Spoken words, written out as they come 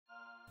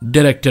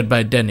Directed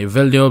by Denis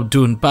Villeneuve,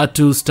 Dune Part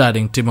 2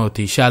 starring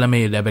Timothée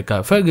Chalamet,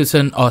 Rebecca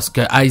Ferguson,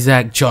 Oscar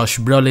Isaac, Josh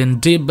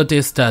Brolin, Dave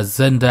Bautista,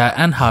 Zendaya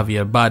and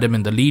Javier Bardem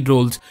in the lead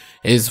roles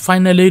is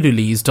finally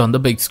released on the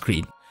big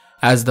screen.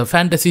 As the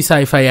fantasy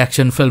sci-fi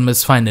action film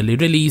is finally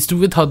released,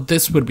 we thought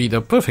this would be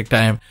the perfect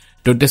time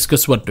to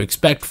discuss what to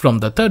expect from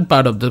the third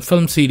part of the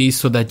film series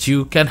so that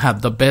you can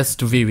have the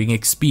best viewing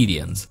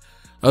experience.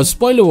 A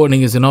spoiler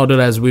warning is in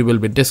order as we will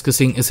be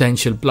discussing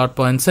essential plot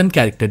points and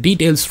character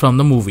details from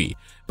the movie.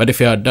 But if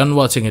you are done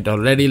watching it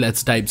already,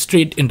 let's dive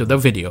straight into the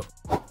video.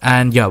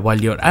 And yeah, while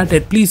you're at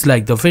it, please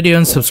like the video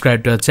and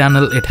subscribe to our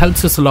channel, it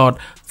helps us a lot.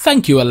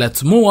 Thank you, and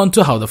let's move on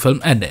to how the film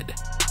ended.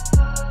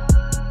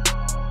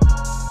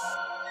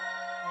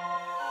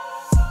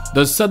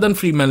 The Southern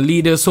Freemen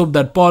leaders hope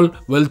that Paul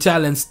will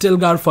challenge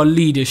Stilgar for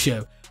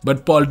leadership,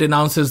 but Paul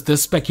denounces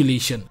this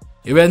speculation.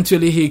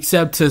 Eventually, he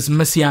accepts his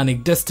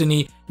messianic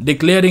destiny,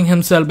 declaring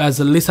himself as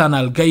a Lisan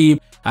al-Gaib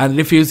and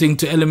refusing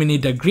to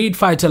eliminate a great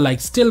fighter like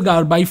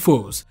Stilgar by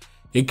force.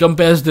 He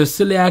compares this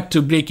silly act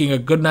to breaking a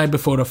goodnight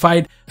before a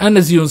fight and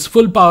assumes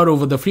full power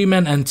over the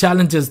Freemen and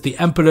challenges the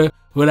Emperor,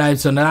 who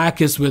arrives on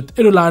Arrakis with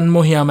Irulan,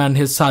 Mohiam and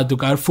his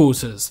Sarkar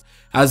forces.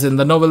 As in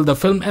the novel, the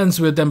film ends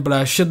with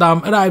Emperor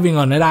Shaddam arriving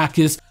on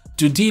Arrakis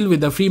to deal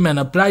with the Freemen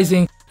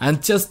uprising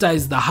and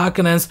chastise the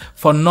Harkonnens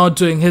for not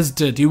doing his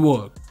dirty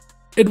work.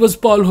 It was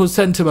Paul who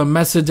sent him a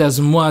message as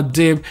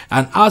Muad'Dib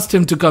and asked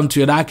him to come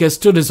to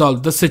Arrakis to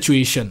resolve the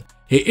situation.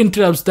 He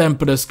interrupts the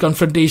Emperor's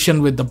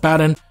confrontation with the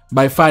Baron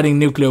by firing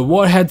nuclear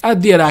warheads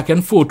at the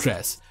Arakan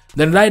fortress.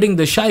 Then riding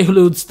the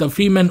Shai-Huluds, the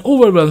Freemen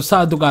overwhelm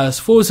Sardaukar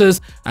forces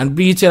and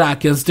breach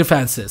Arakan's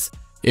defenses.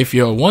 If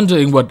you're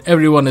wondering what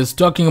everyone is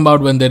talking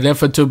about when they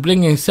refer to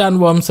bringing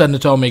sandworms and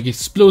atomic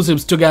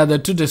explosives together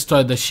to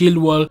destroy the shield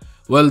wall,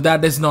 well,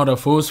 that is not a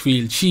force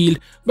field shield,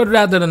 but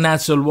rather a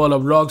natural wall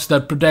of rocks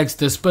that protects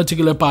this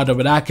particular part of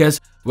Arrakis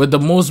with the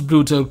most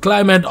brutal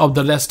climate of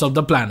the rest of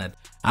the planet.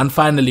 And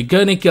finally,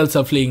 Gurney kills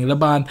a fleeing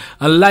Raban.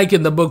 Unlike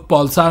in the book,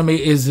 Paul's army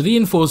is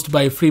reinforced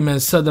by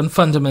Freeman's southern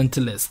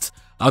fundamentalists,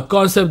 a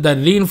concept that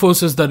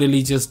reinforces the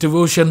religious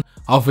devotion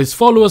of his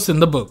followers in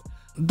the book.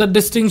 The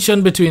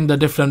distinction between the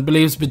different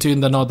beliefs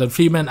between the northern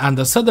Freemen and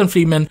the southern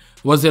Freemen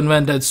was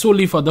invented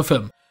solely for the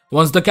film.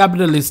 Once the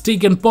capital is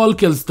taken, Paul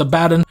kills the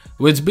Baron,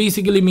 which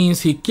basically means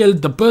he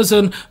killed the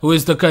person who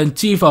is the current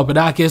chief of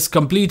Arrakis,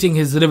 completing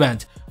his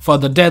revenge for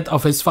the death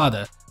of his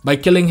father by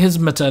killing his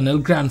maternal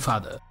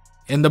grandfather.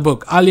 In the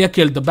book, Alia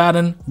killed the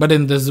Baron, but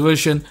in this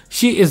version,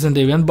 she isn't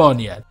even born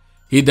yet.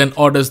 He then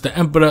orders the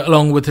Emperor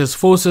along with his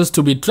forces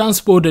to be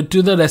transported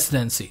to the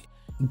Residency.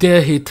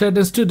 There he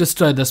threatens to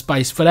destroy the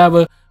spice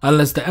forever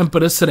unless the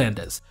Emperor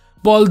surrenders.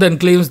 Paul then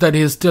claims that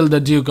he is still the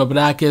Duke of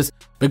Arrakis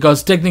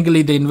because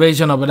technically the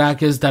invasion of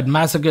Arrakis that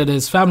massacred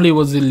his family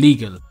was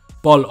illegal.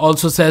 Paul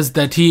also says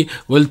that he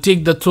will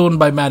take the throne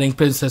by marrying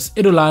Princess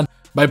Irulan.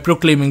 By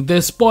proclaiming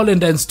this, Paul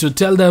intends to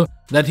tell them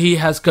that he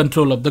has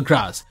control of the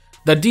grass.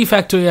 The de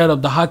facto heir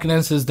of the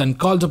Harkonnens is then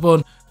called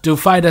upon to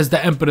fight as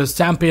the Emperor's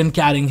champion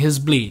carrying his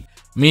blade,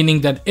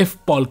 meaning that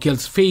if Paul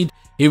kills Fade,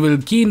 he will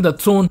gain the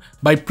throne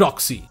by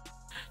proxy.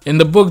 In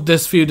the book,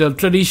 this feudal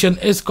tradition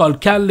is called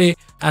Canley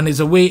and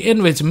is a way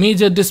in which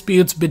major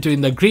disputes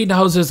between the great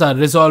houses are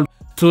resolved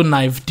through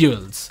knife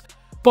duels.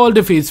 Paul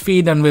defeats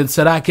Fade and wins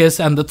Arrakis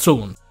and the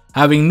throne.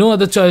 Having no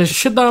other choice,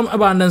 Shaddam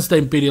abandons the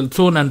imperial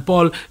throne and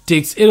Paul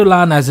takes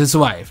Irulan as his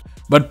wife.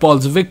 But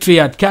Paul's victory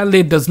at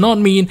Canley does not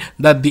mean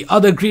that the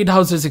other great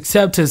houses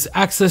accept his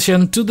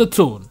accession to the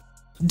throne.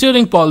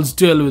 During Paul's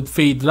duel with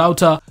Fade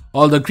Rauta,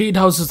 all the great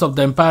houses of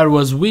the empire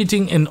was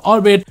waiting in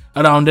orbit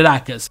around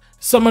Arrakis,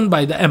 summoned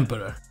by the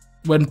Emperor.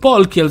 When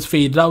Paul kills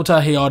Fade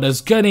Rauta, he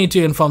orders Gurney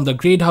to inform the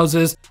great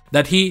houses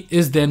that he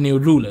is their new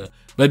ruler.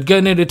 But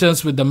Gurney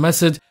returns with the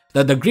message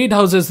that the great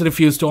houses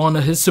refuse to honor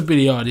his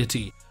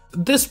superiority.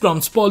 This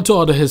prompts Paul to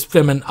order his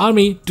Fremen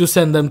army to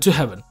send them to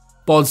heaven.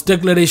 Paul's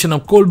declaration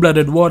of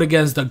cold-blooded war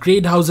against the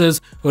great houses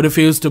who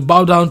refuse to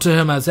bow down to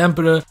him as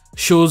emperor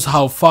shows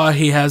how far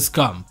he has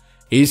come.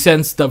 He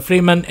sends the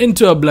Fremen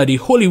into a bloody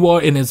holy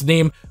war in his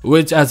name,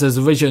 which, as his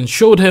vision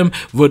showed him,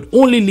 would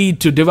only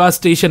lead to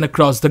devastation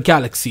across the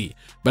galaxy.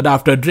 But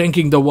after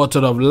drinking the water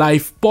of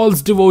life,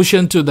 Paul's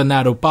devotion to the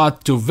narrow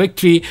path to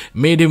victory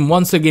made him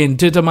once again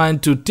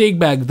determined to take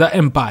back the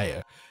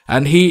empire.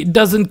 And he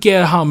doesn't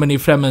care how many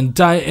Fremen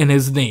die in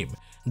his name.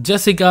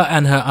 Jessica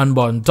and her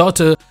unborn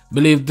daughter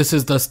believe this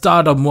is the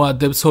start of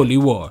Muad'Dib's holy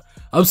war.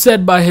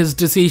 Upset by his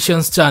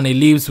decisions, Chani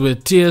leaves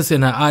with tears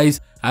in her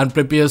eyes and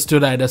prepares to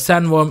ride a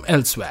sandworm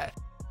elsewhere.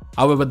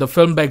 However, the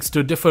film begs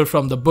to differ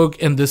from the book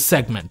in this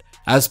segment,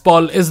 as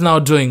Paul is now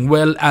doing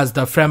well as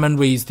the Fremen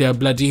wage their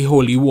bloody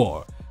holy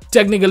war.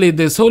 Technically,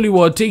 this holy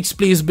war takes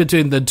place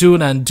between the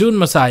Dune and Dune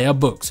Messiah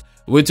books,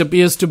 which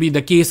appears to be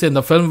the case in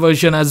the film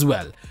version as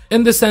well.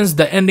 In this sense,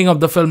 the ending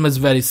of the film is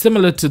very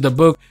similar to the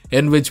book,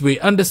 in which we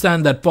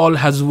understand that Paul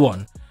has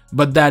won,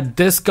 but that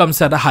this comes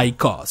at a high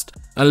cost.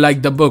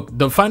 Unlike the book,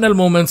 the final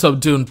moments of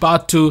Dune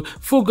Part 2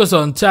 focus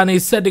on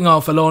Chani setting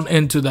off alone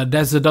into the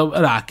desert of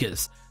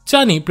Arrakis.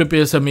 Chani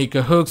prepares her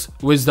maker hooks,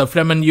 which the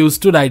Fremen use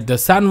to ride the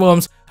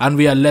sandworms, and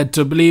we are led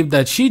to believe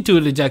that she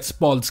too rejects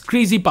Paul's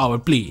crazy power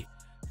plea.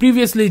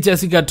 Previously,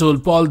 Jessica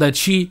told Paul that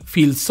she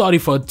feels sorry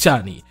for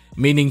Chani,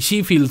 meaning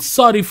she feels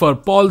sorry for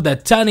Paul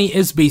that Chani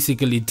is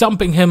basically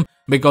dumping him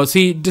because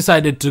he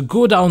decided to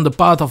go down the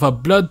path of a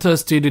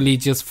bloodthirsty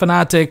religious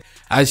fanatic,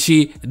 as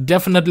she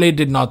definitely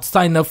did not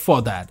sign up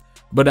for that.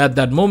 But at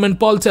that moment,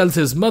 Paul tells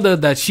his mother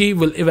that she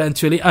will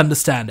eventually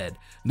understand it.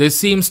 This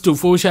seems to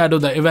foreshadow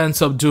the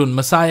events of Dune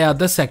Messiah,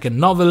 the second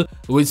novel,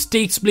 which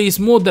takes place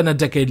more than a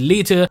decade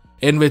later,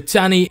 in which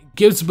Chani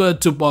gives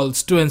birth to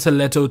Paul's twins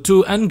Leto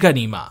II and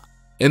Ganima.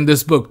 In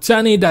this book,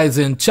 Chani dies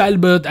in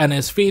childbirth and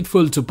is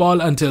faithful to Paul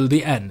until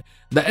the end.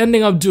 The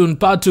ending of Dune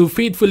Part 2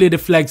 faithfully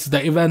reflects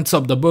the events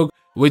of the book,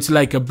 which,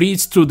 like a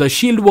breach through the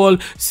shield wall,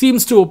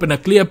 seems to open a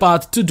clear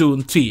path to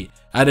Dune 3.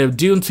 And if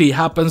Dune 3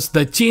 happens,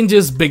 the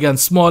changes big and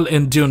small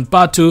in Dune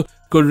Part 2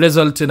 could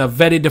result in a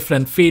very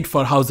different fate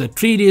for House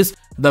Atreides,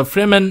 the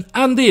Fremen,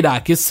 and the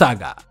Arrakis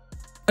saga.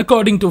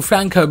 According to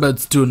Frank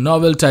Herbert's Dune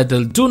novel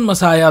titled Dune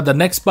Messiah, the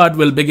next part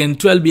will begin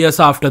 12 years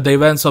after the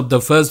events of the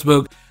first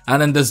book,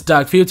 and in this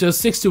dark future,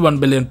 61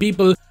 billion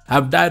people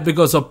have died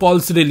because of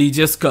Paul's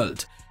religious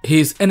cult. He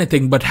is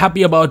anything but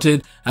happy about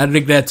it and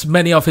regrets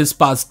many of his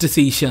past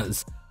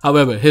decisions.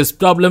 However, his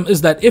problem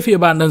is that if he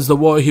abandons the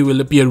war, he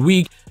will appear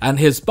weak and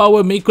his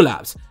power may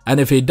collapse, and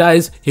if he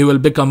dies, he will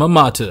become a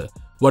martyr.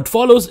 What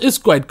follows is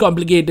quite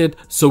complicated,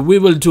 so we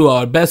will do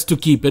our best to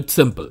keep it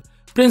simple.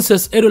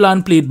 Princess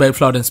Irulan, played by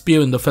Florence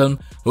Pugh in the film,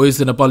 who is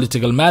in a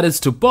political marriage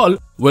to Paul,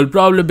 will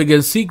probably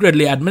begin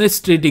secretly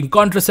administrating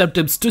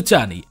contraceptives to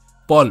Chani.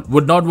 Paul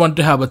would not want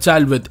to have a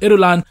child with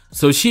Irulan,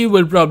 so she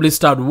will probably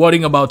start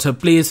worrying about her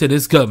place in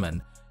his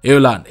government.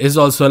 Irulan is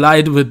also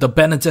allied with the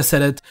Bene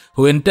Gesserit,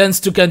 who intends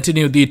to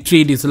continue the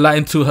Atreides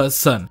line through her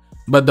son.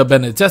 But the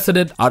Bene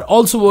Gesserit are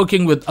also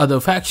working with other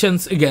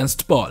factions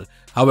against Paul.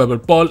 However,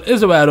 Paul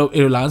is aware of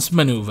Irulan's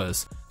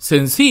maneuvers,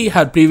 since he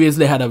had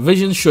previously had a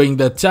vision showing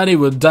that Chani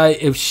would die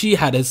if she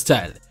had his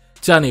child.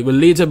 Chani will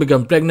later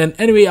become pregnant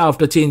anyway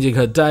after changing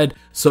her diet,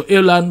 so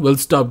Irulan will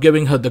stop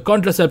giving her the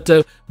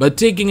contraceptive, but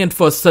taking it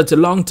for such a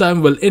long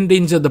time will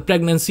endanger the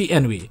pregnancy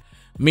anyway.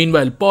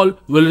 Meanwhile, Paul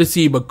will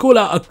receive a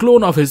cola, a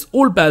clone of his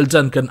old pal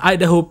Duncan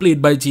Idaho,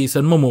 played by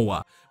Jason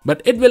Momoa,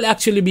 but it will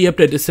actually be a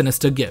pretty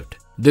sinister gift.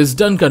 This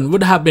Duncan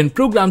would have been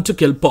programmed to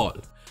kill Paul.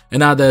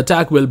 Another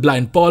attack will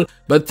blind Paul,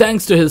 but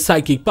thanks to his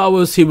psychic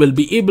powers, he will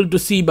be able to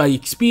see by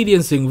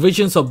experiencing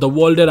visions of the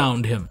world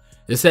around him.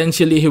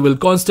 Essentially, he will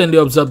constantly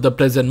observe the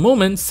present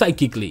moment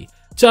psychically.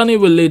 Chani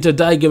will later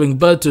die giving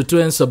birth to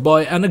twins, a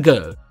boy and a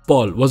girl.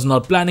 Paul was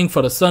not planning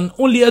for a son,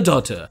 only a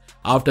daughter.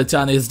 After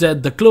Chani's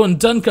death, the clone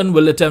Duncan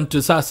will attempt to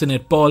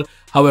assassinate Paul.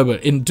 However,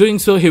 in doing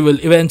so, he will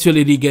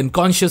eventually regain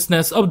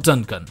consciousness of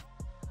Duncan.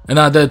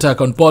 Another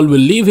attack on Paul will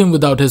leave him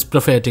without his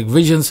prophetic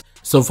visions,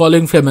 so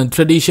following Fremen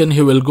tradition,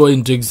 he will go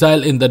into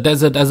exile in the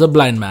desert as a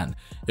blind man.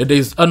 It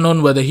is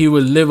unknown whether he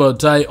will live or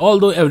die,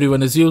 although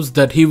everyone assumes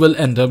that he will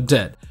end up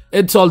dead.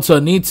 It's also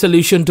a neat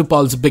solution to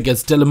Paul's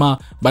biggest dilemma.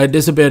 By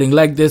disappearing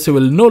like this, he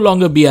will no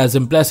longer be as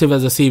impressive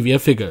as a savior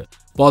figure.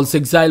 Paul's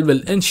exile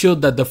will ensure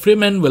that the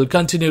Fremen will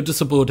continue to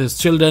support his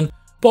children.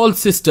 Paul's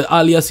sister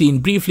Alia, seen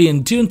briefly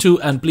in Dune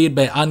 2 and played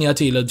by Anya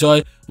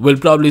Taylor-Joy, will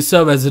probably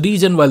serve as a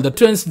regent while the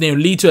twins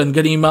named Leto and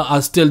Ganima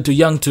are still too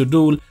young to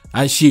rule,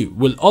 and she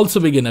will also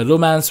begin a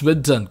romance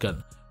with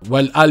Duncan.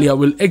 While Alia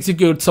will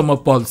execute some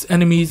of Paul's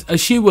enemies,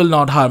 she will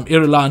not harm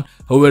Irulan,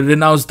 who will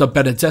renounce the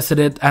Bene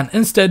Gesserit and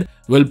instead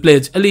will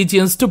pledge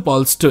allegiance to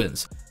Paul's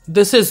twins.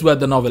 This is where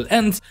the novel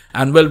ends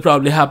and will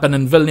probably happen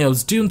in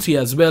Villeneuve's Dune 3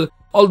 as well,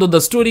 although the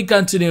story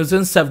continues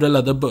in several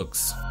other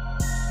books.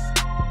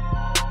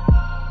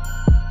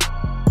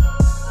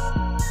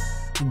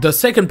 The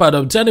second part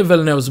of Denis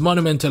Villeneuve's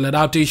monumental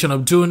adaptation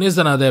of Dune is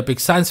another epic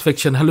science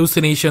fiction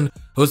hallucination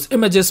whose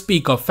images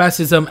speak of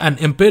fascism and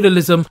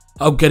imperialism,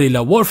 of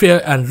guerrilla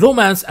warfare and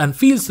romance, and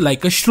feels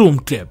like a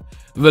shroom trip.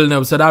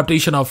 Villeneuve's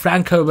adaptation of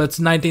Frank Herbert's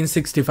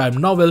 1965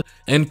 novel,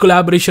 in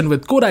collaboration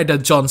with co-writer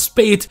John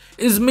Speight,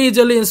 is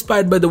majorly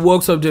inspired by the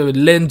works of David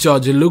Lynch,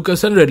 George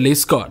Lucas and Ridley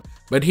Scott,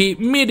 but he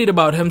made it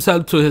about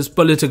himself through his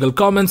political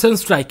comments and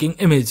striking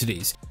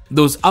imageries.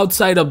 Those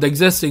outside of the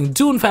existing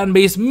Dune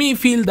fanbase may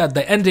feel that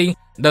the ending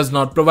does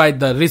not provide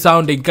the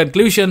resounding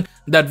conclusion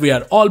that we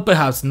are all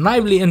perhaps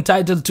naively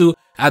entitled to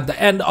at the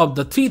end of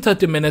the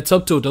 330 minutes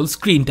of total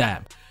screen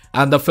time,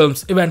 and the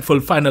film's eventful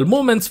final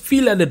moments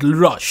feel a little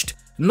rushed.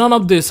 None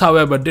of this,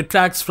 however,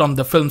 detracts from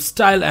the film's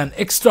style and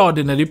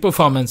extraordinary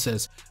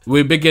performances.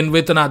 We begin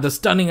with another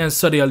stunning and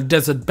surreal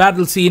desert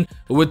battle scene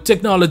with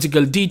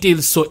technological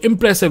details so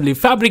impressively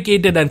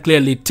fabricated and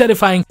clearly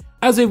terrifying,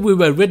 as if we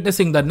were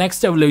witnessing the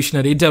next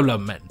evolutionary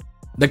development.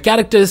 The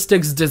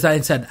characteristics,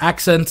 designs and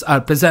accents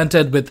are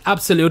presented with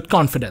absolute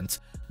confidence.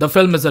 The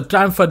film is a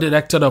triumph for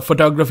director of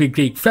photography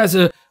Craig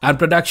Fraser and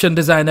production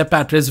designer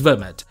Patrice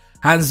Vermette.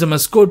 Hans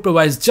Zimmer's score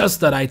provides just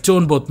the right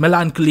tone, both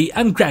melancholy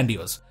and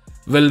grandiose.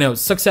 Villeneuve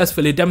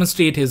successfully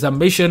demonstrates his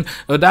ambition,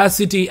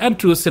 audacity and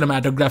true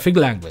cinematographic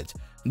language.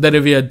 The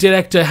revered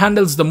director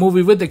handles the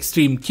movie with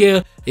extreme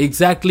care,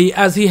 exactly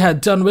as he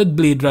had done with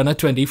Blade Runner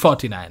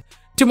 2049.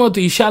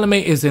 Timothée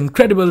Chalamet is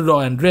incredible, raw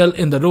and real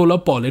in the role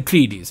of Paul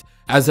Atreides.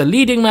 As a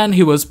leading man,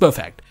 he was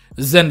perfect.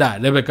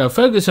 Zendaya, Rebecca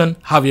Ferguson,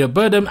 Javier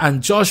Bardem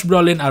and Josh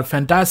Brolin are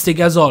fantastic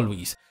as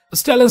always.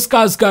 Stellan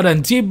Skarsgård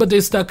and Dave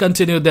Bautista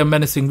continue their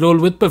menacing role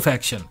with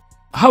perfection.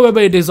 However,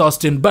 it is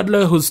Austin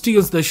Butler who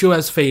steals the show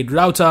as Fade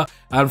Rauta,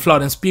 and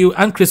Florence Pugh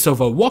and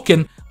Christopher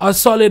Walken are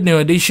solid new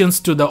additions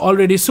to the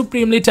already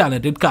supremely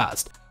talented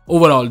cast.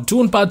 Overall,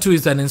 Dune Part 2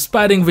 is an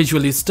inspiring,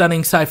 visually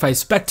stunning sci-fi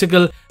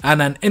spectacle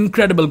and an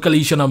incredible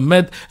collision of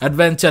myth,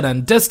 adventure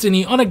and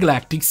destiny on a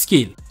galactic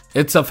scale.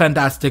 It's a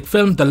fantastic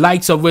film, the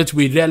likes of which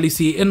we rarely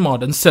see in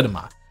modern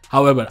cinema.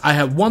 However, I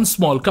have one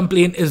small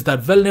complaint, is that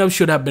Villeneuve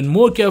should have been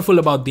more careful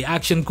about the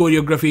action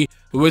choreography,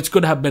 which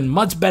could have been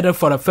much better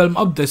for a film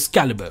of this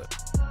caliber.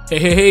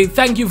 Hey,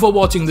 thank you for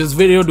watching this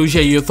video. Do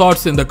share your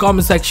thoughts in the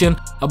comment section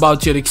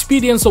about your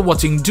experience of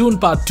watching Dune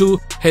Part 2.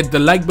 Hit the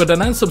like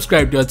button and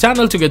subscribe to our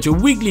channel to get your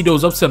weekly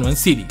dose of cinema and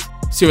series.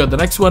 See you at the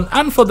next one,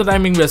 and for the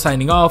timing we're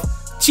signing off.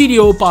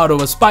 Cheerio, power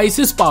over spice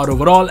is power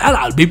over all, and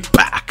I'll be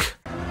back.